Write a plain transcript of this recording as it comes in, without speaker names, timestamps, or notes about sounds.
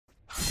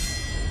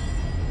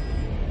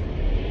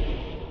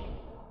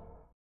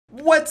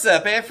What's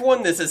up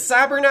everyone, this is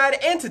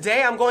Cyberknight, and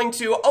today I'm going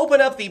to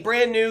open up the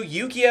brand new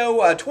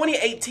Yu-Gi-Oh!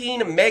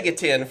 2018 Mega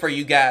Tin for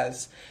you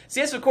guys. So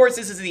yes, of course,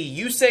 this is the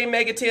Yusei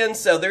Mega Tin,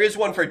 so there is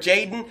one for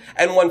Jaden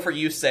and one for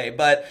Yusei,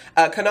 but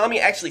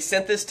Konami actually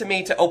sent this to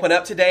me to open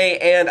up today,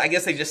 and I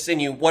guess they just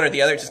send you one or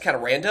the other, it's just kind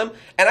of random,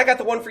 and I got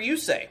the one for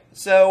Yusei.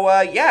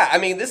 So yeah, I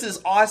mean, this is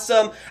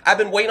awesome. I've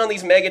been waiting on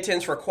these Mega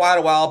Tins for quite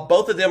a while.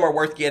 Both of them are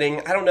worth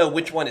getting. I don't know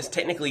which one is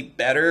technically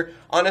better,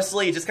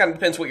 honestly. It just kind of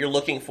depends what you're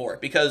looking for,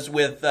 because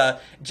with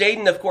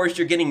Jaden, of course,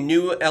 you're getting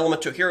new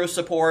Elemental Hero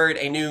support,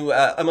 a new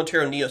Elemental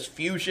Hero Neos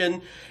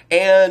Fusion,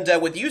 and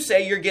with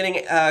Yusei, you're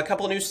getting a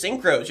couple of new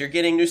Synchros. You're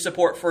getting new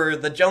support for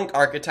the Junk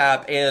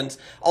archetype and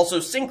also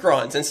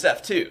Synchrons and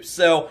stuff too.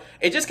 So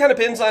it just kind of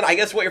depends on, I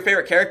guess, what your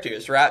favorite character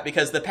is, right?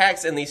 Because the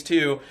packs in these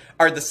two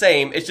are the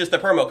same. It's just the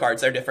promo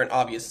cards are different,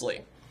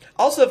 obviously.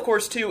 Also, of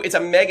course, too, it's a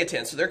Mega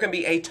Tin, so there can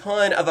be a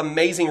ton of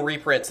amazing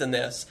reprints in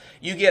this.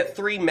 You get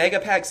 3 Mega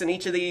Packs in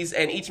each of these,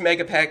 and each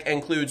Mega Pack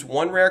includes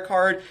 1 rare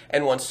card,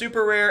 and 1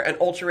 super rare, an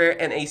ultra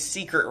rare, and a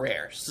secret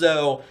rare.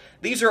 So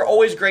these are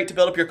always great to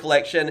build up your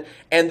collection,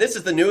 and this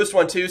is the newest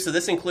one, too, so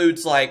this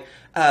includes, like,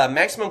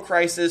 Maximum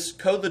Crisis,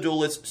 Code the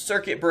Duelist,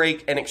 Circuit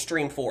Break, and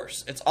Extreme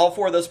Force. It's all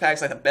 4 of those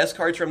packs, like the best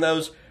cards from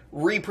those,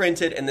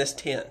 reprinted in this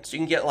tin. So you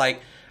can get,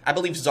 like, I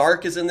believe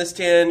Zark is in this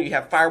tin, you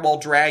have Firewall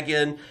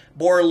Dragon,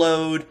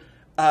 Borload,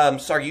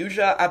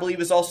 Saryuja, I believe,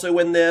 is also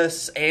in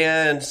this,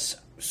 and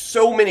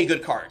so many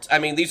good cards. I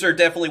mean, these are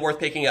definitely worth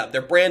picking up.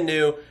 They're brand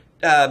new.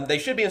 They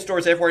should be in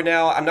stores everywhere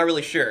now. I'm not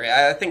really sure.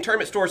 I think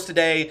tournament stores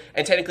today,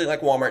 and technically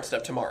like Walmart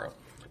stuff tomorrow.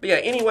 But yeah,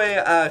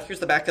 anyway,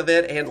 here's the back of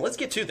it, and let's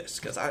get to this,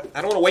 because I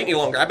don't want to wait any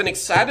longer. I've been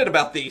excited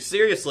about these,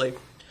 seriously.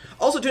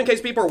 Also, too, in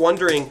case people are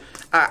wondering,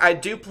 I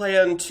do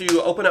plan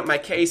to open up my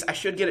case. I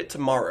should get it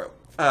tomorrow.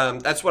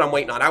 That's what I'm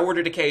waiting on. I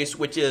ordered a case,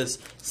 which is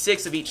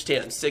 6 of each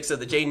tin. 6 of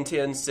the Jaden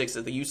tins, 6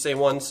 of the Yusei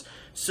ones.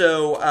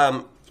 So,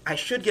 I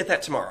should get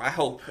that tomorrow. I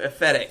hope.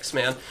 FedEx,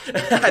 man.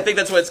 I think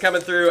that's what's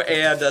coming through,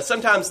 and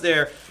sometimes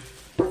they're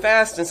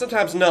fast and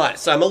sometimes not.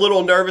 So I'm a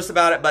little nervous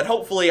about it, but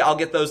hopefully I'll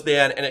get those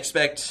then and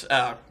expect,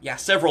 yeah,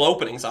 several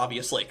openings,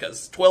 obviously,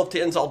 because 12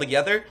 tins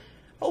altogether.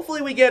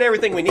 Hopefully we get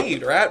everything we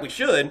need, right? We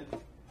should.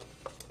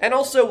 And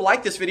also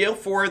like this video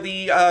for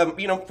the,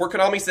 you know, for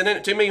Konami sending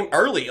it to me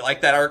early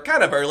like that, or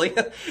kind of early.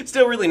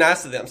 Still really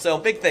nice of them, so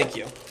big thank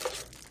you.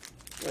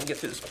 Let me get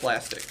through this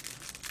plastic.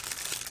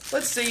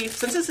 Let's see,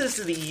 since this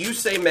is the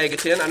Yusei Mega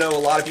Tin, I know a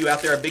lot of you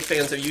out there are big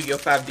fans of Yu-Gi-Oh!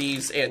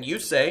 5Ds and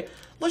Yusei.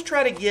 Let's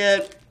try to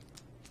get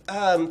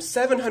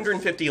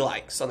 750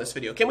 likes on this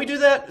video. Can we do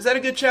that? Is that a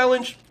good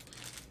challenge?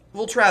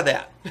 We'll try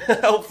that.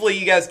 Hopefully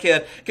you guys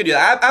can do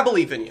that. I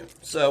believe in you,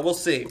 so we'll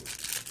see.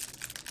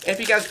 And if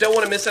you guys don't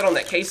want to miss out on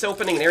that case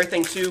opening and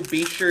everything too,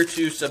 be sure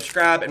to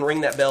subscribe and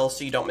ring that bell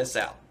so you don't miss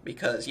out.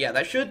 Because, yeah,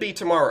 that should be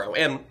tomorrow,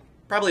 and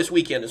probably this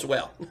weekend as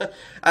well.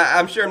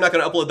 I'm sure I'm not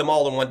going to upload them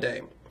all in one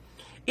day.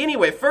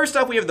 Anyway, first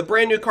off, we have the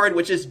brand new card,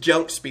 which is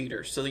Junk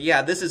Speeder. So,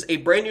 yeah, this is a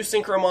brand new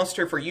Synchro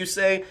monster for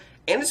Yusei,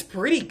 and it's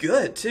pretty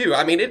good, too.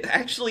 I mean, it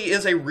actually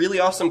is a really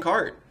awesome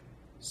card.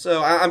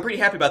 So, I'm pretty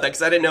happy about that,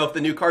 because I didn't know if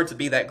the new cards would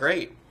be that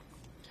great.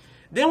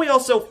 Then we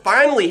also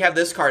finally have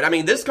this card. I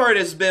mean, this card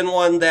has been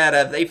one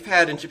that they've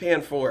had in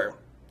Japan for,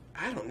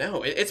 I don't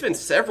know, it's been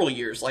several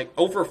years, like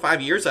over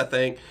 5 years, I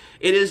think.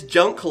 It is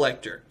Junk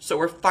Collector. So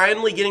we're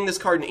finally getting this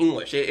card in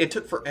English. It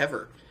took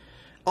forever.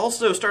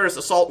 Also, Stardust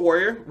Assault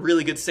Warrior,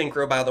 really good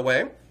synchro, by the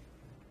way.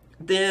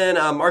 Then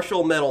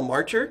Martial Metal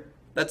Marcher.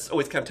 That's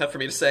always kind of tough for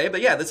me to say, but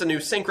yeah, that's a new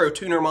synchro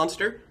tuner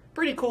monster.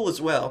 Pretty cool as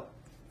well.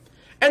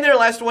 And then our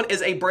last one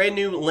is a brand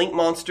new Link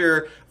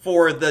monster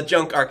for the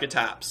Junk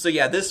archetype. So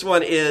yeah, this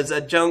one is a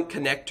Junk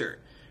Connector.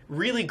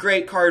 Really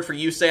great card for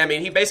Yusei. I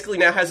mean, he basically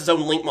now has his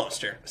own Link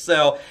monster.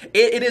 So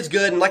it is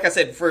good, and like I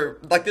said, for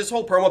like this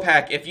whole promo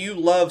pack, if you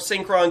love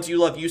Synchrons, you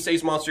love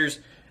Yusei's monsters,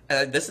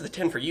 this is the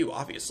 10 for you,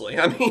 obviously.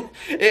 I mean,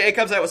 it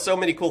comes out with so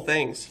many cool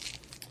things.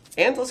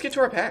 And let's get to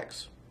our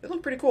packs. They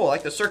look pretty cool. I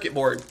like the circuit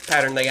board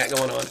pattern they got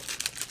going on.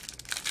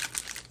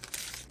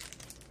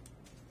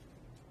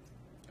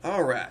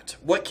 Alright,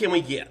 what can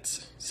we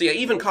get? So yeah,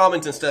 even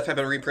commons and stuff have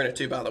been reprinted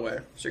too, by the way.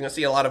 So you're going to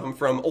see a lot of them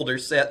from older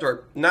sets,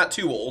 or not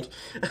too old.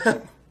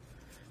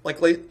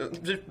 Like,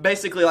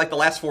 basically like the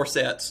last 4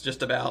 sets,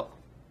 just about.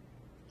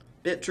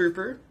 Bit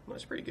Trooper,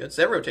 that's pretty good.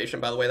 Set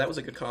Rotation, by the way, that was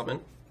a good common.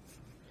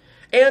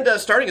 And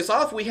starting us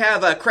off, we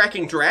have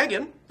Cracking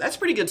Dragon. That's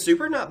pretty good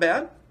super, not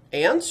bad.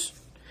 And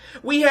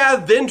we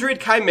have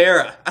Vendrid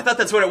Chimera. I thought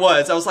that's what it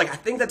was. I was like, I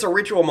think that's a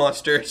ritual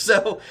monster.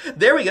 So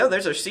there we go,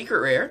 there's our secret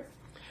rare.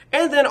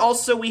 And then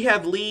also we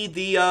have Lee,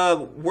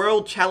 the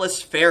World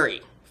Chalice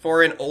Fairy,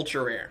 for an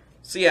ultra rare.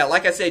 So yeah,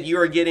 like I said, you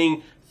are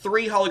getting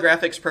 3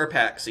 holographics per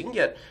pack. So you can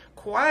get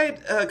quite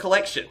a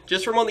collection.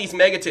 Just from one of these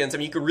Mega Tins, I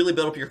mean, you could really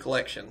build up your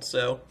collection.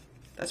 So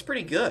that's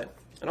pretty good.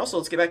 And also,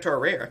 let's get back to our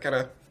rare.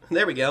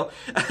 There we go.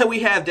 We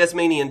have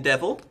Desmanian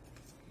Devil.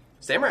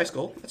 Samurai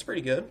Skull, that's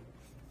pretty good.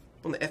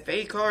 On the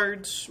FA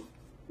cards,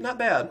 not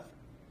bad.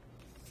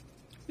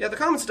 Yeah, the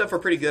common stuff are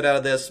pretty good out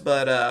of this,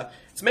 but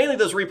it's mainly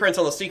those reprints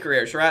on the secret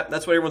rares, right?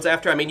 That's what everyone's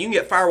after. I mean, you can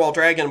get Firewall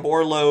Dragon,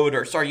 Borload,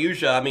 or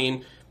Saryuja. I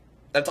mean,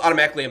 that's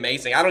automatically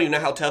amazing. I don't even know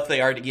how tough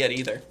they are to get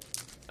either.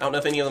 I don't know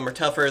if any of them are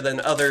tougher than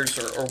others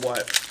or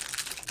what.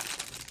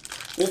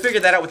 We'll figure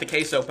that out with the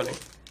case opening.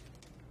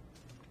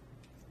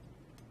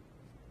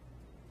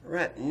 All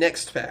right,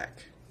 next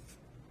pack.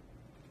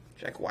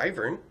 Jack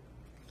Wyvern.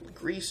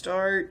 Grease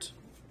Dart.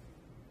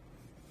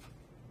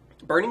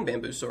 Burning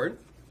Bamboo Sword.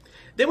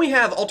 Then we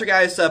have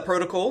Altergeist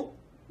Protocol.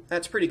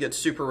 That's pretty good,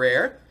 super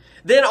rare.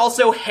 Then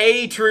also,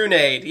 Hey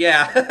Trunade.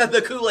 Yeah,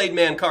 the Kool-Aid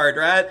Man card,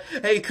 right?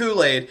 Hey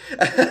Kool-Aid.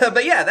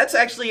 But yeah, that's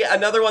actually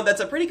another one that's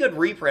a pretty good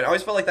reprint. I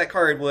always felt like that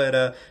card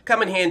would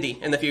come in handy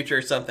in the future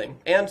or something.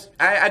 And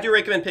I do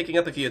recommend picking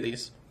up a few of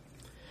these.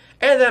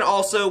 And then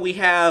also we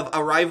have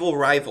Arrival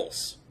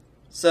Rivals.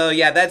 So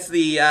yeah, that's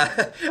the,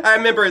 I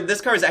remember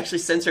this card is actually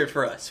censored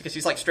for us because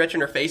she's like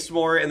stretching her face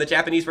more in the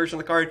Japanese version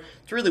of the card.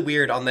 It's really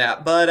weird on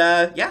that.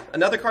 But yeah,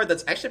 another card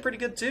that's actually pretty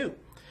good too.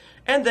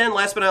 And then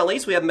last but not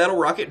least, we have Metal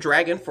Rocket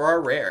Dragon for our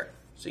rare.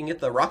 So you can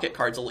get the rocket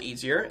cards a little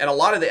easier. And a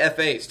lot of the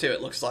FAs too,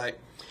 it looks like.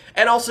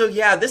 And also,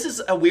 yeah, this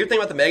is a weird thing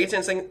about the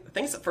Megatins thing. I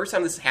think it's the first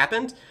time this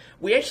happened.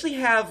 We actually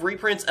have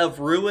reprints of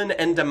Ruin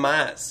and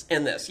Demise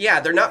in this. Yeah,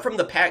 they're not from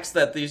the packs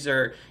that these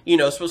are, you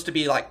know, supposed to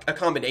be like a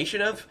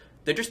combination of.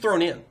 They're just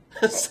thrown in.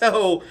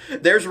 So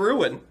there's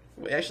Ruin.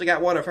 We actually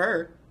got one of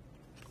her.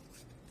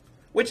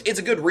 Which is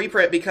a good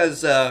reprint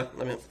because, let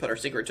me put our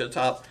secret to the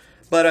top.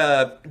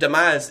 But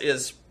Demise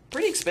is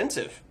pretty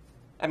expensive.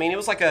 I mean, it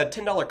was like a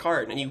 $10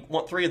 card, and you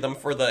want 3 of them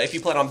for the if you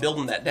plan on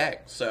building that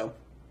deck. So,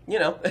 you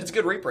know, it's a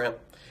good reprint.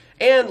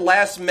 And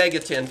last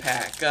Megatin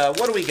pack.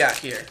 What do we got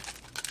here?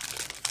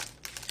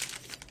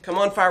 Come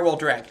on, Firewall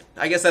Dragon.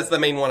 I guess that's the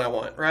main one I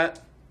want, right?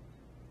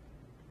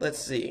 Let's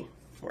see.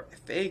 More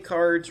FA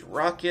cards,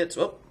 Rockets.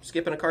 Oh,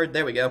 skipping a card.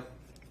 There we go.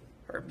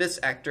 Our Abyss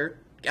Actor.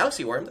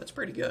 Galaxy Worm. That's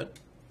pretty good.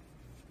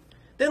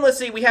 Then let's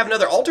see, we have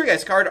another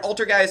Altergeist card,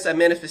 Altergeist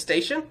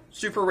Manifestation,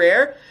 super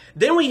rare.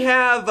 Then we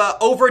have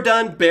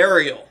Overdone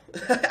Burial.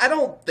 I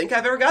don't think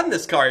I've ever gotten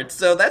this card,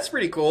 so that's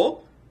pretty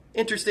cool.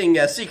 Interesting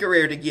secret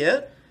rare to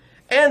get.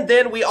 And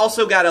then we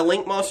also got a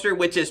Link Monster,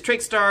 which is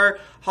Trickstar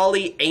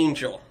Holly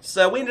Angel.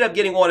 So we ended up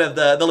getting one of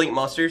the Link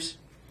Monsters.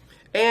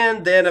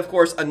 And then, of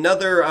course,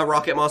 another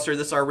Rocket Monster.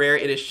 This is our rare.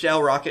 It is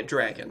Shell Rocket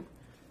Dragon.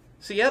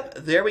 So, yep,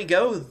 there we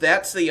go.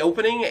 That's the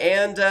opening,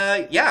 and,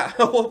 yeah,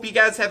 I hope you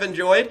guys have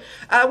enjoyed.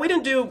 We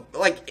didn't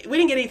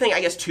get anything,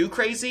 I guess, too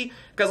crazy,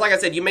 because, like I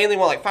said, you mainly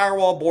want, like,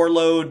 Firewall,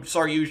 Boarload,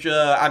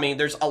 Saryuja. I mean,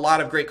 there's a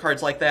lot of great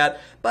cards like that,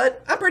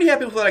 but I'm pretty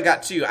happy with what I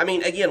got, too. I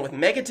mean, again, with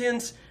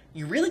Megatins,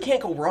 you really can't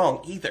go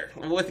wrong, either.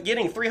 With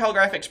getting 3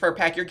 holographics per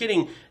pack, you're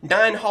getting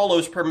 9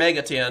 holos per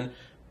Megatin.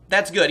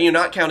 That's good, you know,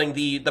 not counting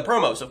the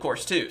promos, of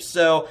course, too.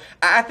 So,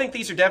 I think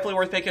these are definitely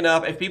worth picking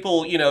up. If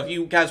people, you know, if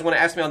you guys want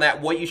to ask me on that,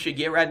 what you should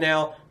get right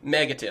now,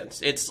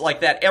 Megatins. It's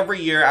like that every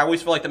year. I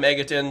always feel like the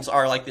Megatins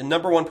are like the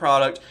 #1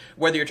 product,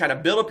 whether you're trying to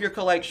build up your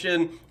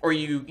collection, or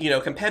you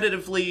know,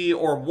 competitively,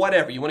 or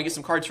whatever. You want to get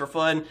some cards for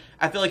fun.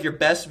 I feel like your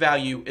best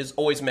value is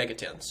always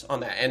Megatins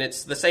on that. And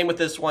it's the same with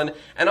this one.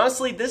 And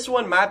honestly, this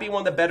one might be one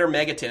of the better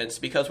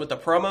Megatins, because with the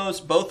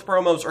promos, both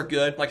promos are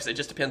good. Like I said, it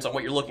just depends on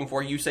what you're looking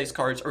for, YUSEI'S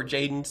cards or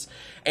Jaden's.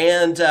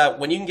 And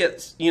when you can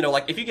get, you know,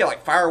 like if you get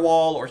like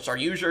Firewall or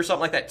Saryuja or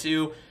something like that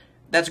too,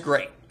 that's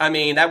great. I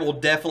mean, that will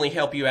definitely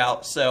help you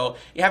out. So,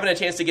 you having a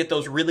chance to get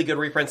those really good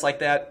reprints like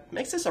that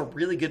makes this a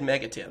really good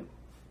Megatin.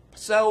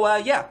 So,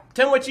 yeah.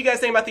 Tell me what you guys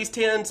think about these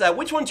tins.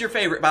 Which one's your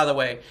favorite, by the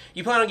way?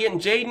 You plan on getting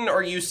Jaden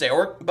or Yusei,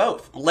 or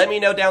both? Let me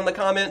know down in the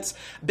comments.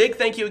 Big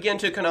thank you again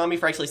to Konami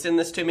for actually sending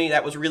this to me.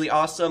 That was really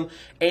awesome.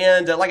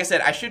 And like I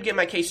said, I should get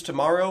my case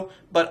tomorrow.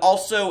 But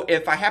also,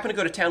 if I happen to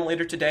go to town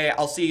later today,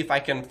 I'll see if I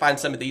can find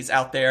some of these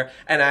out there.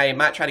 And I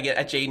might try to get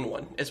a Jaden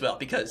one as well.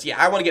 Because, yeah,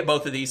 I want to get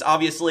both of these,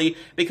 obviously.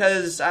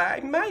 Because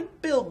I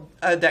might build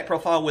a deck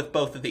profile with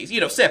both of these.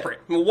 You know, separate.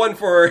 One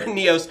for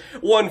Neos,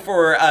 one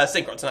for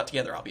Synchros. Not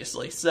together,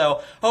 obviously.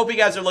 So, hope you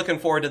guys are looking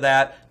forward to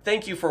that.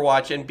 Thank you for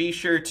watching. Be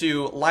sure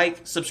to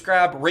like,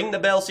 subscribe, ring the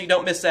bell so you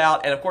don't miss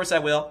out. And, of course, I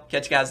will.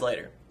 Catch you guys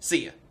later.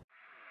 See ya.